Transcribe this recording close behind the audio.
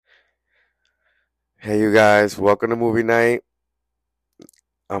Hey, you guys, welcome to movie night.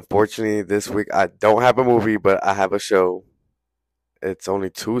 Unfortunately, this week I don't have a movie, but I have a show. It's only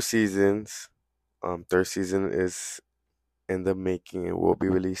two seasons. Third season is in the making and will be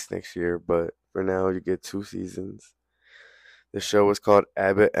released next year, but for now, you get two seasons. The show is called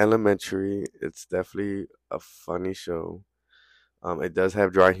Abbott Elementary. It's definitely a funny show. It does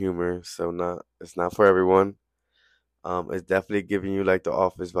have dry humor, so not it's not for everyone. It's definitely giving you like the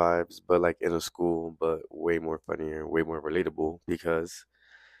office vibes, but like in a school, but way more funnier, way more relatable because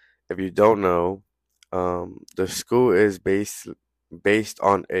if you don't know, the school is based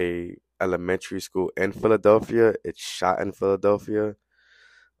on a elementary school in Philadelphia. It's shot in Philadelphia.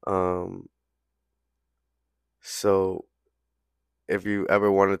 Um, so if you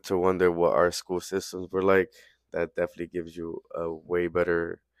ever wanted to wonder what our school systems were like, that definitely gives you a way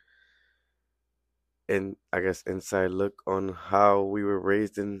better I guess inside look on how we were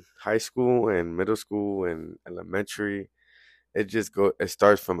raised in high school and middle school and elementary. It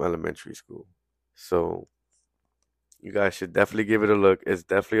starts from elementary school. So you guys should definitely give it a look. It's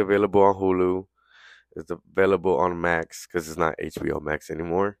definitely available on Hulu. It's available on Max because it's not HBO Max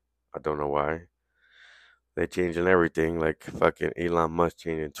anymore. I don't know why. They changing everything, like fucking Elon Musk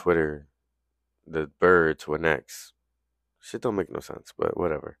changing Twitter, the bird to an X. Shit don't make no sense, but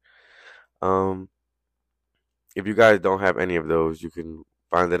whatever. Um, if you guys don't have any of those, you can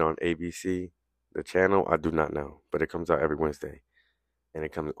find it on ABC. The channel, I do not know, but it comes out every Wednesday, and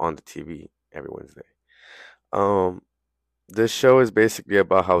it comes on the TV every Wednesday. Um, this show is basically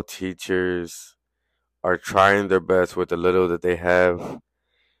about how teachers are trying their best with the little that they have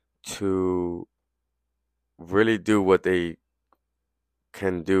to really do what they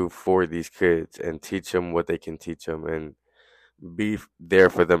can do for these kids and teach them what they can teach them and there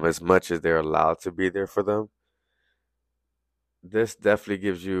for them as much as they're allowed to be there for them. This definitely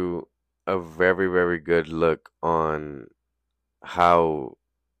gives you a very, very good look on how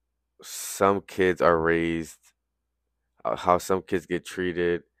some kids are raised, how some kids get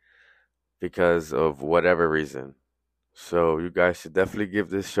treated because of whatever reason. So you guys should definitely give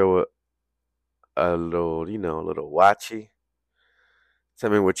this show a little, a little watchy. Tell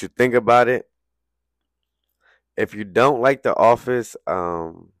me what you think about it. If you don't like The Office,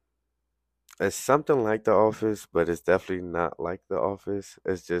 it's something like The Office, but it's definitely not like The Office.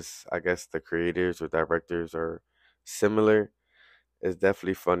 It's just, I guess, the creators or directors are similar. It's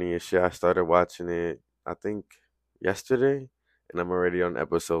definitely funny as shit. I started watching it, I think, yesterday, and I'm already on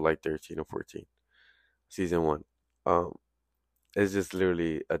episode like 13 or 14, season one. Um, it's just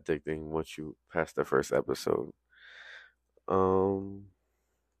literally addicting once you pass the first episode. Um,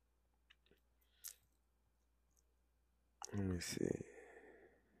 let me see.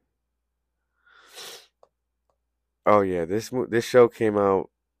 Oh yeah, this show came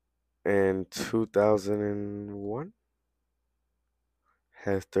out in 2001.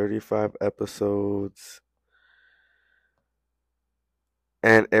 Has 35 episodes,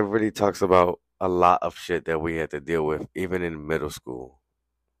 and it really talks about a lot of shit that we had to deal with even in middle school.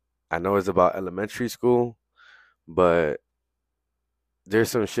 I know it's about elementary school, but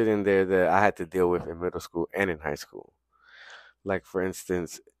there's some shit in there that I had to deal with in middle school and in high school. Like for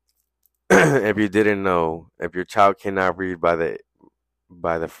instance, if you didn't know, if your child cannot read by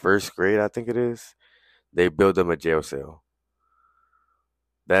the first grade, I think it is, they build them a jail cell.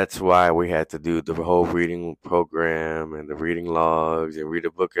 That's why we had to do the whole reading program and the reading logs and read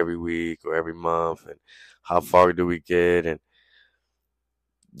a book every week or every month and how far do we get, and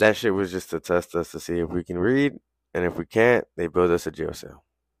that shit was just to test us to see if we can read, and if we can't, they build us a jail cell.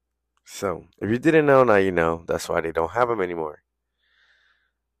 So if you didn't know, now you know. That's why they don't have them anymore.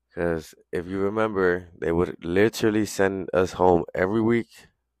 Because if you remember, they would literally send us home every week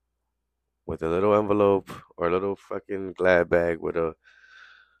with a little envelope or a little fucking glad bag with a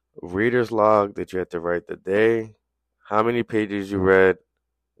reader's log that you had to write the day, how many pages you read,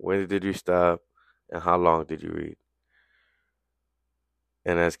 when did you stop, and how long did you read.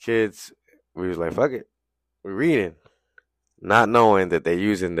 And as kids, we was like, fuck it, we're reading, not knowing that they're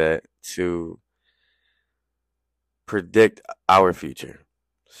using that to predict our future.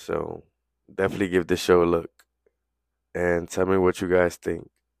 So definitely give this show a look and tell me what you guys think.